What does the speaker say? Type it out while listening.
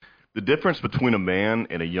The difference between a man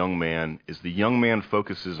and a young man is the young man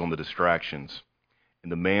focuses on the distractions, and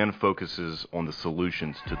the man focuses on the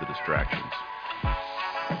solutions to the distractions.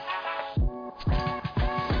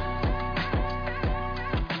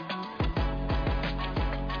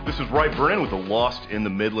 This is Wright Brennan with the Lost in the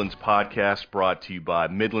Midlands podcast, brought to you by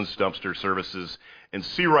Midlands Dumpster Services and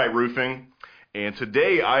Seawright Roofing. And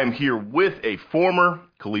today I am here with a former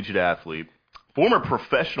collegiate athlete, former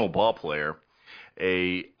professional ball player,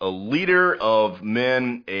 a leader of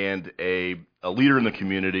men, and a leader in the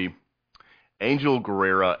community, Angel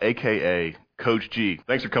Guerrero, a.k.a. Coach G.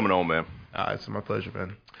 Thanks for coming on, man. It's my pleasure,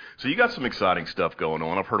 man. So you got some exciting stuff going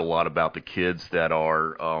on. I've heard a lot about the kids that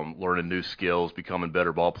are learning new skills, becoming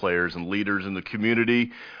better ball players and leaders in the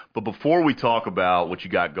community. But before we talk about what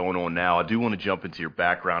you got going on now, I do want to jump into your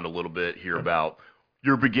background a little bit, hear about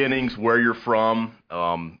your beginnings, where you're from,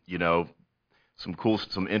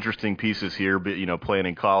 some interesting pieces here, but, playing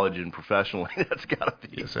in college and professionally. That's got to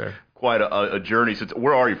be quite a journey. So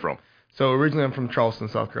where are you from? So originally I'm from Charleston,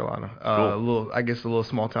 South Carolina. Cool. A little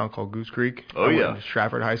small town called Goose Creek. Oh, I yeah. went to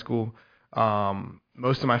Stratford High School.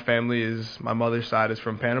 Most of my family my mother's side is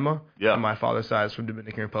from Panama. Yeah. And my father's side is from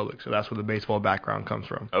Dominican Republic. So that's where the baseball background comes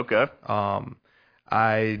from. Okay.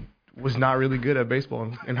 I was not really good at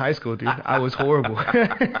baseball in high school, dude. I was horrible.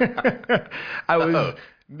 I was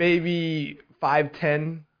maybe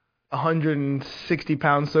 5'10", 160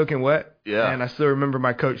 pounds soaking wet. Yeah. And I still remember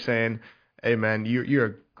my coach saying, "Hey, man, you're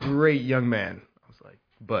a great young man." I was like,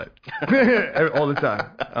 "But," all the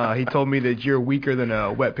time. He told me that you're weaker than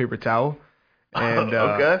a wet paper towel. And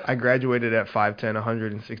Okay. I graduated at 5'10",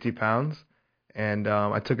 160 pounds. And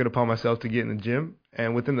I took it upon myself to get in the gym.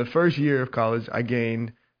 And within the first year of college, I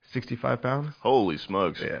gained 65 pounds. Holy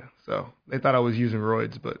smokes. Yeah. So they thought I was using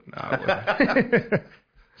roids, but nah, I wasn't.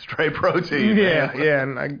 Straight protein. Yeah, man. yeah.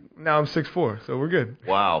 And now I'm 6'4", so we're good.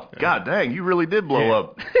 Wow. God dang, you really did blow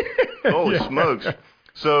up. Holy smokes.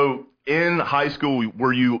 So in high school,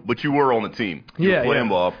 but you were on the team. You were playing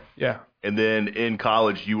ball. Yeah. And then in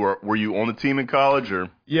college, were you on the team in college, or?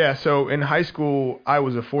 Yeah, so in high school, I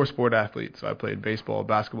was a four-sport athlete. So I played baseball,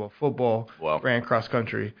 basketball, football, ran cross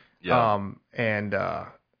country. Yeah.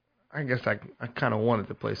 I guess I kind of wanted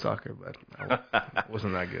to play soccer, but I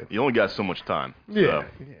wasn't that good. You only got so much time. Yeah,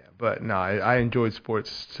 yeah. But no, I enjoyed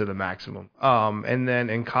sports to the maximum. And then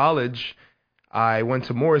in college, I went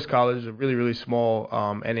to Morris College, a really, really small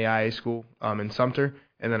NAIA school in Sumter,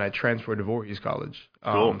 and then I transferred to Voorhees College.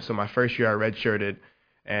 Cool. So my first year I redshirted,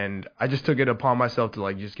 and I just took it upon myself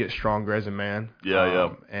to just get stronger as a man.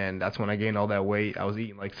 Yeah. And that's when I gained all that weight. I was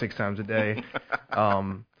eating 6 times a day.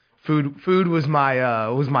 Food was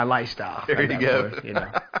my lifestyle. There you go. Point,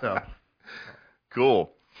 so.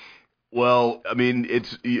 Cool. Well,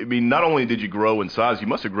 not only did you grow in size, you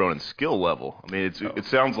must have grown in skill level. It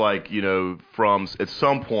sounds like, from at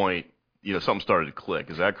some point, something started to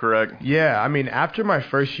click. Is that correct? Yeah. After my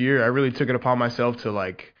first year, I really took it upon myself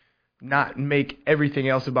to not make everything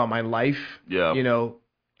else about my life. Yeah.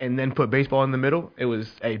 And then put baseball in the middle. It was,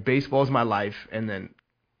 hey, baseball is my life, and then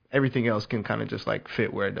everything else can kind of just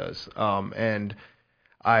fit where it does. And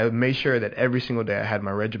I made sure that every single day I had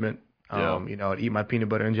my regiment. I'd eat my peanut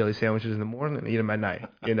butter and jelly sandwiches in the morning and eat them at night,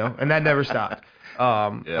 and that never stopped.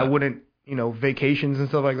 I wouldn't, vacations and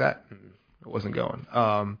stuff like that, it wasn't going.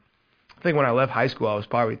 I think when I left high school, I was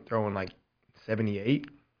probably throwing 78,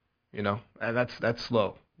 and that's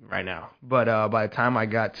slow right now. But by the time I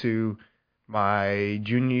got to my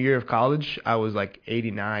junior year of college, I was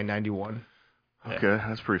 89, 91. Okay,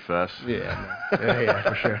 that's pretty fast. Yeah,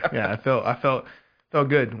 for sure. Yeah, I felt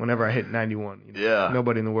good whenever I hit 91. Yeah.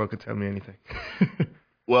 Nobody in the world could tell me anything.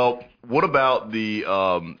 Well, what about the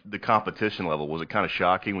competition level? Was it kind of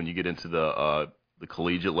shocking when you get into the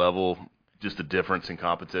collegiate level, just the difference in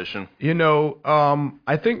competition?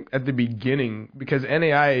 I think at the beginning, because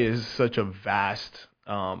NAIA is such a vast,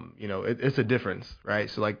 it's a difference, right?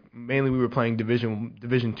 So mainly we were playing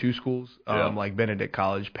Division II schools, like Benedict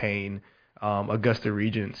College, Payne, Augusta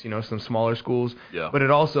Regents, some smaller schools. Yeah. But it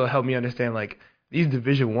also helped me understand these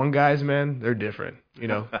Division I guys, man, they're different.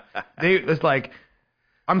 It's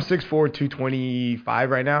I'm 6'4", 225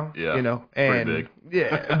 right now. Yeah. And pretty big.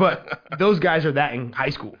 Yeah, but those guys are that in high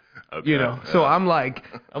school. Okay. So I'm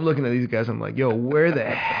looking at these guys. I'm like, yo, where the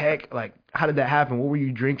heck? How did that happen? What were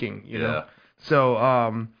you drinking? You know. So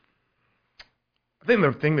I think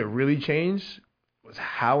the thing that really changed was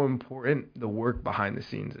how important the work behind the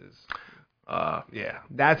scenes is. Yeah,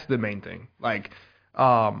 that's the main thing.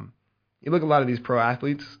 You look at a lot of these pro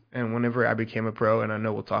athletes, and whenever I became a pro, and I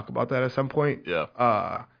know we'll talk about that at some point,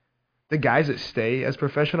 the guys that stay as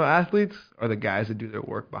professional athletes are the guys that do their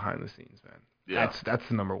work behind the scenes, man. Yeah. That's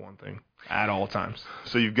the number one thing at all times.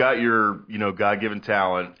 So you've got your, God-given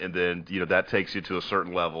talent, and then, that takes you to a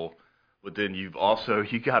certain level. But then you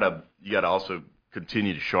gotta also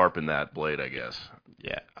continue to sharpen that blade, I guess.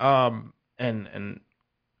 Yeah. And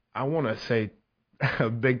I want to say a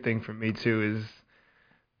big thing for me too is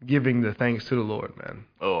giving the thanks to the Lord, man.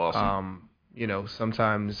 Oh, awesome.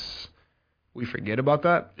 Sometimes we forget about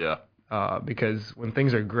that. Yeah. Because when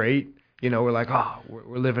things are great, we're like,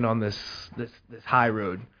 we're living on this high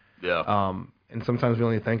road. Yeah. And sometimes we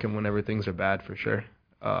only thank Him whenever things are bad, for sure.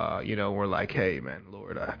 We're like, hey, man,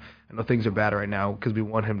 Lord, I know things are bad right now because we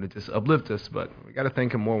want Him to just uplift us, but we got to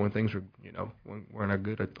thank Him more when things are, when we're not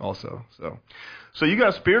good also. So you got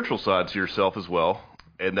a spiritual side to yourself as well,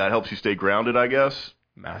 and that helps you stay grounded, I guess.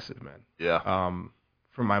 Massive, man. Yeah.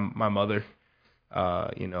 For my mother,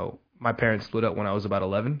 my parents split up when I was about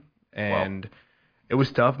 11, and it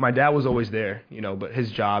was tough. My dad was always there, but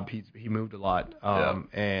his job, he moved a lot,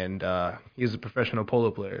 and he's a professional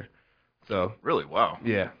polo player. So really, wow.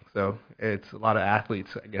 Yeah, so it's a lot of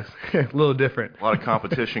athletes, I guess. A little different. A lot of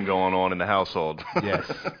competition going on in the household. Yes.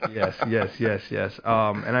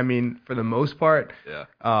 And I mean, for the most part,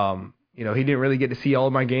 he didn't really get to see all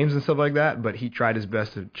of my games and stuff like that, but he tried his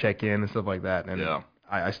best to check in and stuff like that. And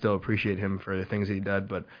I still appreciate him for the things that he did.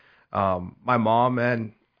 But my mom,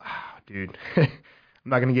 man, dude, I'm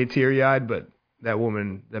not gonna get teary-eyed, but that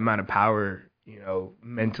woman, the amount of power,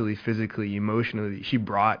 mentally, physically, emotionally, she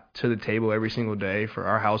brought to the table every single day for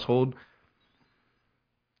our household.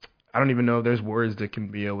 I don't even know if there's words that can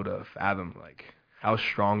be able to fathom, like, how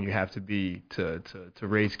strong you have to be to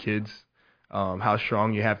raise kids, how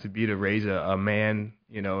strong you have to be to raise a man,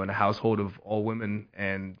 in a household of all women,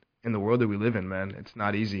 and in the world that we live in, man. It's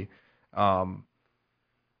not easy. The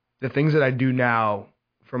things that I do now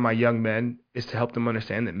for my young men is to help them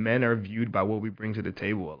understand that men are viewed by what we bring to the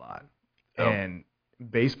table a lot. And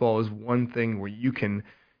baseball is one thing where you can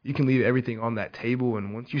leave everything on that table,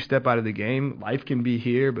 and once you step out of the game, life can be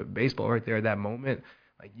here, but baseball right there at that moment,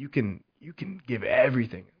 like you can give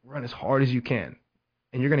everything, run as hard as you can,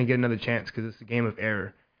 and you're gonna get another chance because it's a game of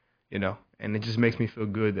error, and it just makes me feel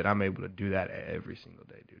good that I'm able to do that every single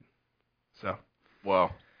day, dude. So, wow,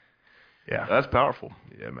 yeah, that's powerful.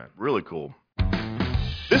 Yeah, man, really cool.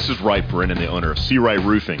 This is Wright Brennan, the owner of C. Wright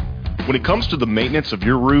Roofing. When it comes to the maintenance of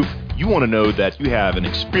your roof, you want to know that you have an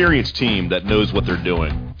experienced team that knows what they're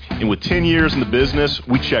doing. And with 10 years in the business,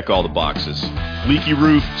 we check all the boxes. Leaky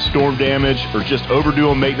roof, storm damage, or just overdue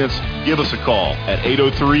on maintenance, give us a call at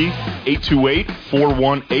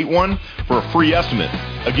 803-828-4181 for a free estimate.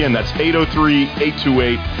 Again, that's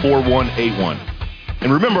 803-828-4181.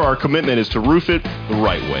 And remember, our commitment is to roof it the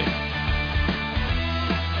right way.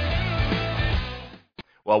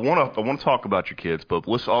 Well, I want to talk about your kids, but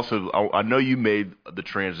let's also, I know you made the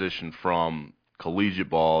transition from collegiate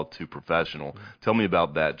ball to professional. Tell me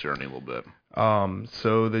about that journey a little bit.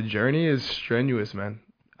 So the journey is strenuous, man.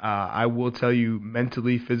 I will tell you,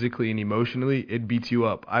 mentally, physically, and emotionally, it beats you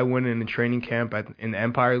up. I went in a training camp in the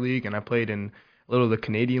Empire League, and I played in a little of the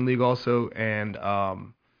Canadian League also, and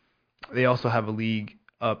they also have a league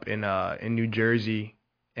up in New Jersey,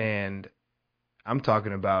 and I'm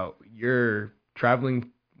talking about you're traveling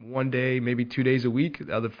one day, maybe 2 days a week.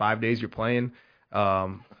 The other 5 days you're playing.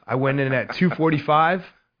 I went in at 245.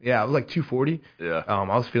 Yeah, I was like 240. Yeah.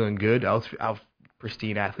 I was feeling good. I was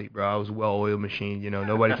pristine athlete, bro. I was a well-oiled machine.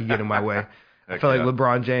 Nobody could get in my way. I felt like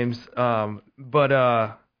LeBron James. But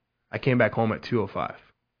I came back home at 205.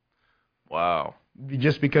 Wow.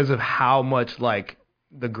 Just because of how much like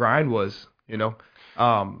the grind was, it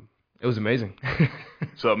was amazing.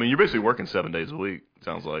 So, I mean, you're basically working 7 days a week, it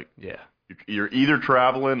sounds like. Yeah. You're either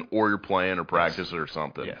traveling or you're playing or practicing or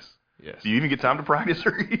something. Yes. Do you even get time to practice,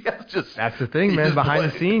 or just? That's the thing, man. Behind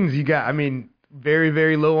the scenes, you got. I mean, very,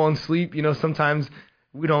 very low on sleep. Sometimes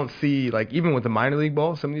we don't see, like, even with the minor league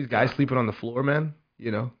ball, some of these guys sleeping on the floor, man.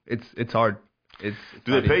 It's hard. Do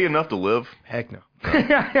they pay you enough to live? Heck no. No.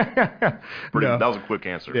 That was a quick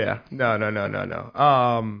answer. Yeah. No. No,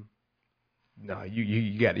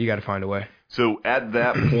 you got to find a way. So at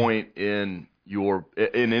that point in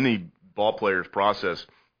any ball player's process,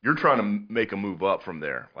 you're trying to make a move up from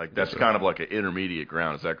there. Like, that's kind of like an intermediate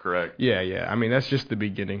ground. Is that correct? Yeah. I mean, that's just the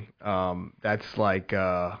beginning. That's like,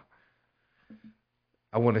 I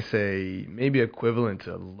want to say maybe equivalent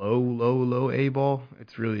to low A ball.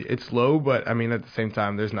 It's low, but I mean, at the same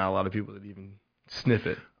time, there's not a lot of people that even sniff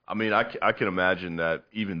it. I mean, I can imagine that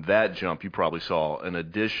even that jump, you probably saw an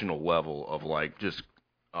additional level of, like, just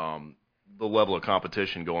the level of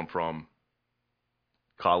competition going from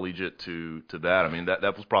collegiate to that. I mean, that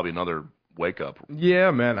was probably another wake up.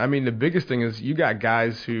 Yeah, man. I mean, the biggest thing is you got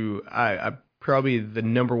guys who I probably the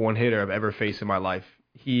number one hitter I've ever faced in my life.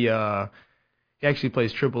 He actually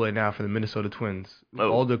plays AAA now for the Minnesota Twins. Oh.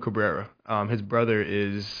 Waldo Cabrera. His brother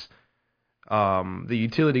is the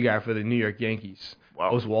utility guy for the New York Yankees.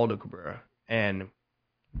 Wow. Oswaldo Cabrera. And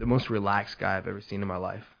the most relaxed guy I've ever seen in my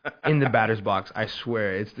life. In the batter's box, I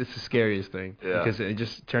swear, it's the scariest thing. Yeah. Because it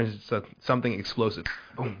just turns into something explosive.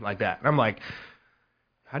 Boom, like that. And I'm like,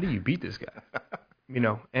 how do you beat this guy?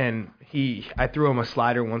 And I threw him a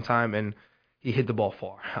slider one time, and he hit the ball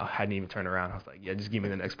far. I hadn't even turned around. I was like, yeah, just give me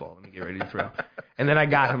the next ball. Let me get ready to throw. And then I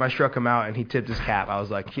got him. I struck him out, and he tipped his cap. I was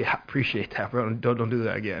like, yeah, appreciate that, bro. Don't do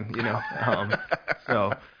that again,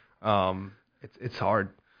 It's hard.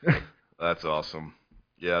 That's awesome.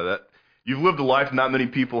 Yeah, you've lived a life not many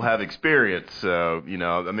people have experienced. So, in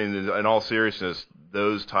all seriousness,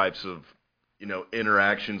 those types of,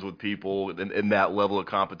 interactions with people in that level of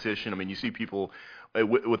competition. I mean, you see people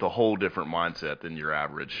with a whole different mindset than your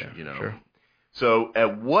average, Sure. So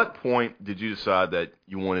at what point did you decide that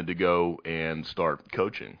you wanted to go and start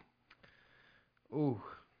coaching? Ooh.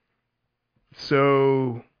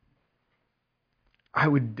 So I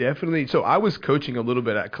was coaching a little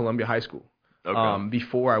bit at Columbia High School. Okay.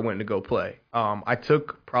 Before I went to go play. I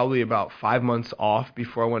took probably about 5 months off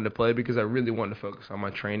before I went to play because I really wanted to focus on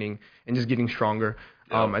my training and just getting stronger.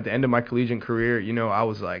 Yeah. At the end of my collegiate career, I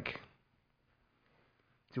was like,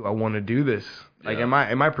 do I want to do this? Like, Yeah.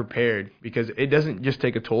 am I prepared? Because it doesn't just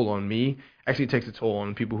take a toll on me. Actually, it takes a toll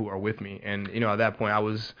on people who are with me. And, at that point,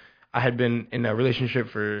 I had been in a relationship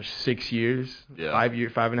for 6 years, Yeah.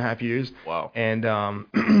 5.5 years. Wow. And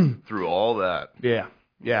Through all that.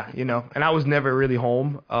 Yeah, and I was never really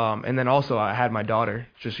home. And then also I had my daughter.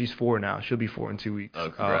 She's 4 now. She'll be 4 in 2 weeks. Oh,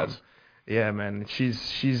 congrats. Yeah, man.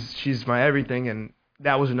 She's my everything, and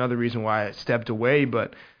that was another reason why I stepped away.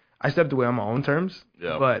 But I stepped away on my own terms.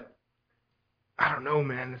 Yeah. But I don't know,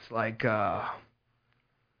 man. It's like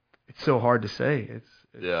it's so hard to say. It's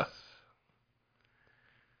Yeah.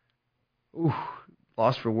 Ooh,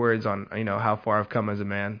 lost for words on how far I've come as a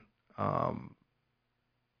man.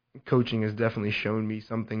 Coaching has definitely shown me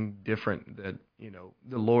something different that,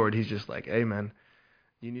 the Lord, he's just like, hey, man,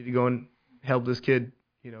 you need to go and help this kid.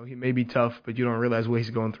 He may be tough, but you don't realize what he's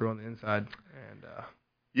going through on the inside. And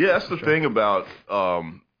yeah, that's the thing about,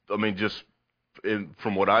 just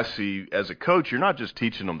from what I see as a coach, you're not just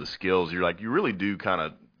teaching them the skills. You really do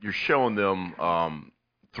you're showing them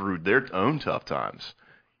through their own tough times.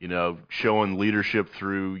 Showing leadership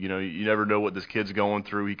through, you never know what this kid's going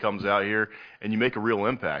through. He comes out here, and you make a real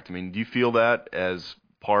impact. I mean, do you feel that as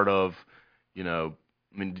part of, do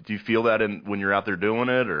you feel that when you're out there doing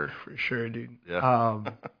it, or? For sure, dude. Yeah.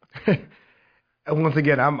 And once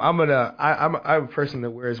again, I'm a person that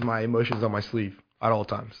wears my emotions on my sleeve at all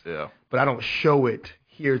times. Yeah. But I don't show it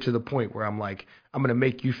here to the point where I'm like, I'm going to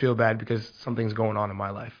make you feel bad because something's going on in my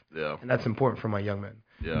life. Yeah. And that's important for my young men.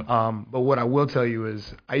 Yeah. But what I will tell you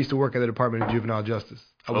is I used to work at the Department of Juvenile Justice.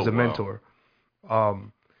 I was a mentor.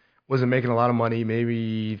 Wasn't making a lot of money,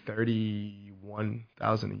 maybe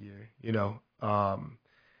 $31,000 a year,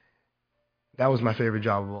 That was my favorite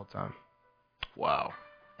job of all time. Wow.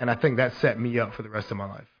 And I think that set me up for the rest of my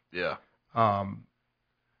life. Yeah. A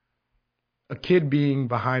kid being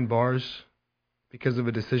behind bars because of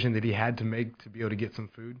a decision that he had to make to be able to get some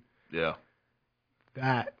food. Yeah.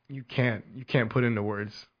 That you can't put into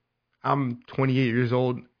words. I'm 28 years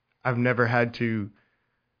old. I've never had to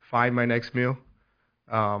find my next meal.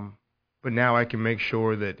 But now I can make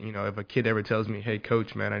sure that, if a kid ever tells me, hey,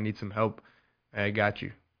 coach, man, I need some help, I got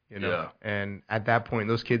you. Yeah. And at that point,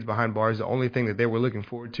 those kids behind bars, the only thing that they were looking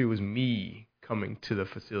forward to was me coming to the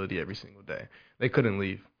facility every single day. They couldn't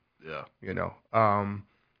leave. Yeah.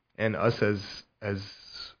 And us as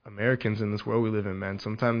Americans in this world we live in, man,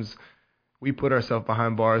 sometimes we put ourselves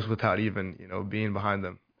behind bars without even, being behind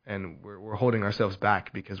them, and we're holding ourselves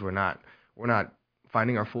back because we're not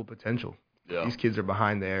finding our full potential. Yeah. These kids are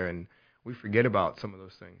behind there, and we forget about some of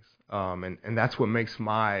those things. And that's what makes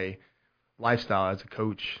my lifestyle as a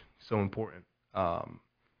coach so important.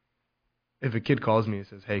 If a kid calls me and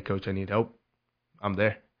says, "Hey, coach, I need help," I'm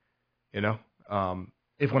there.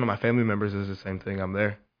 If one of my family members does the same thing, I'm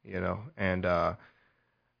there. And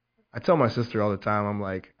I tell my sister all the time, I'm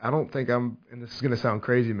like, I don't think and this is going to sound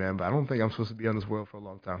crazy, man, but I don't think I'm supposed to be on this world for a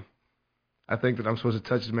long time. I think that I'm supposed to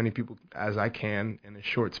touch as many people as I can in a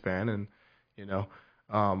short span. And,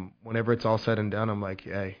 whenever it's all said and done, I'm like,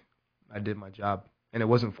 hey, I did my job. And it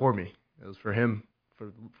wasn't for me. It was for him,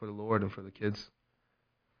 for the Lord, and for the kids.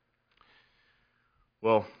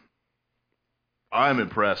 Well, I'm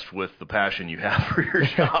impressed with the passion you have for your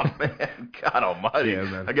job, man. God almighty. Yeah,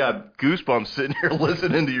 man. I got goosebumps sitting here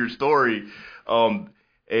listening to your story. And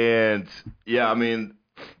And yeah, I mean,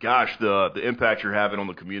 gosh, the impact you're having on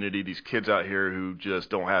the community, these kids out here who just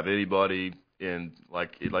don't have anybody in,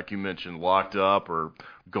 like you mentioned, locked up or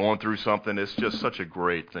going through something. It's just such a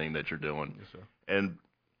great thing that you're doing. Yes, sir. And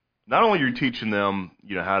not only are you teaching them,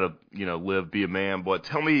 how to, live, be a man, but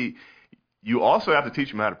tell me, you also have to teach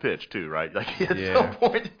them how to pitch too, right? Like at some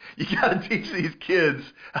point, you got to teach these kids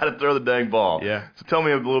how to throw the dang ball. Yeah. So tell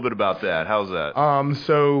me a little bit about that. How's that?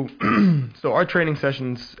 So our training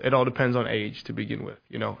sessions, it all depends on age to begin with.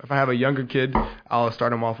 If I have a younger kid, I'll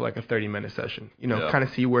start him off like a 30-minute session. Kind of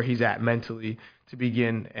see where he's at mentally to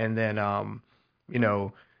begin, and then I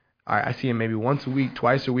see him maybe once a week,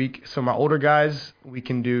 twice a week. So my older guys, we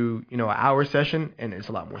can do an hour session, and it's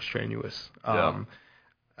a lot more strenuous.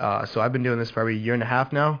 So I've been doing this for probably a year and a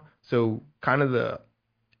half now. So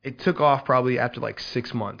it took off probably after like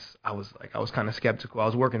 6 months. I was kind of skeptical. I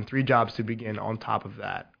was working 3 jobs to begin on top of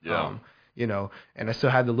that. Yeah. And I still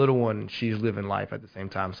had the little one. She's living life at the same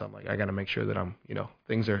time. So I'm like, I got to make sure that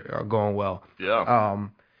things are going well. Yeah.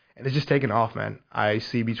 And it's just taken off, man. I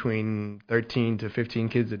see between 13 to 15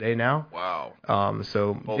 kids a day now. Wow.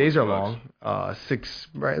 So Holy days are smokes.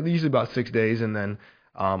 long. Usually about 6 days. And then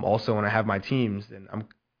also when I have my teams, then I'm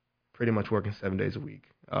pretty much working 7 days a week.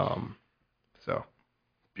 So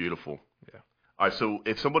beautiful. Yeah. All right. So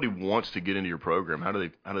if somebody wants to get into your program, how do they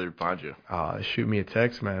find you? Shoot me a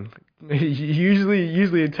text, man.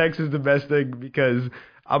 Usually a text is the best thing because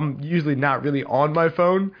I'm usually not really on my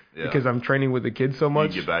phone because I'm training with the kids so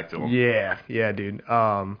much. You get back to them. Yeah, dude.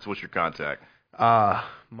 So what's your contact?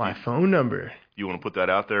 My phone number. You want to put that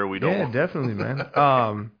out there? We don't. Yeah, definitely,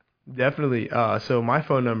 man. Definitely. So my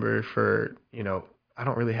phone number for, I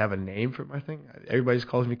don't really have a name for my thing. Everybody just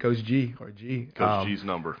calls me Coach G or G. Coach G's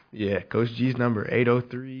number. Yeah, Coach G's number,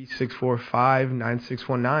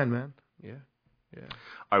 803-645-9619, man. Yeah.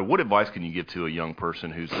 All right, what advice can you give to a young person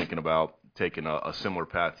who's thinking about taking a similar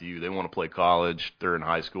path to you? They want to play college, they're in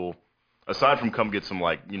high school. Aside from come get some,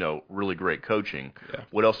 really great coaching,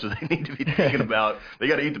 what else do they need to be thinking about? They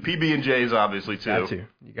got to eat the PB&Js, obviously, too.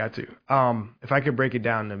 You got to. If I could break it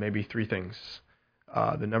down to maybe 3 things.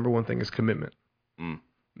 The number one thing is commitment.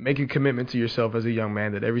 Make a commitment to yourself as a young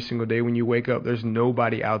man that every single day when you wake up, there's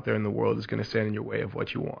nobody out there in the world that's going to stand in your way of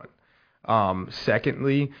what you want.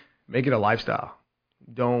 Secondly, make it a lifestyle.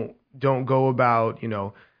 Don't go about,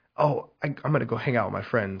 I'm going to go hang out with my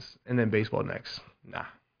friends and then baseball next. Nah.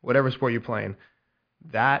 Whatever sport you're playing,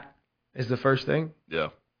 that is the first thing. Yeah.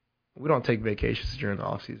 We don't take vacations during the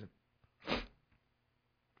off season.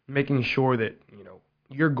 Making sure that,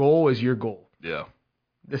 your goal is your goal. Yeah.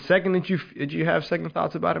 The second that you have second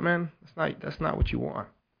thoughts about it, man, that's not what you want.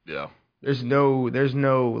 Yeah. There's no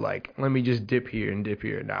like, let me just dip here and dip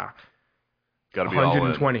here. Nah. Got to be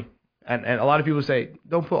 120. All in. And a lot of people say,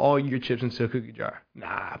 don't put all your chips into a cookie jar.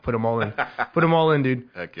 Nah, put them all in. Put them all in, dude.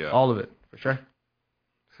 Heck yeah. All of it, for sure.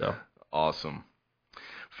 So awesome.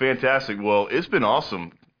 Fantastic. Well, it's been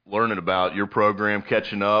awesome learning about your program,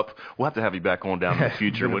 catching up. We'll have to have you back on down in the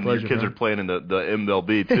future when your kids are playing in the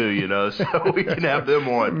MLB too, so we can have them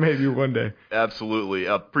on. Maybe one day. Absolutely.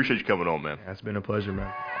 I appreciate you coming on, man. Yeah, it's been a pleasure,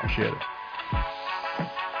 man. Appreciate it.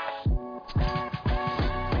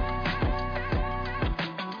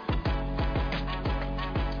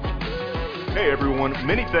 Hey everyone,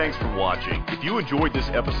 many thanks for watching. If you enjoyed this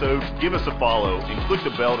episode, give us a follow and click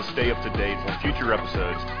the bell to stay up to date on future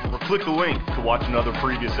episodes, or click the link to watch another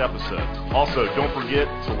previous episode. Also, don't forget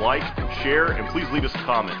to like, share, and please leave us a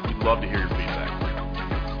comment. We'd love to hear your feedback.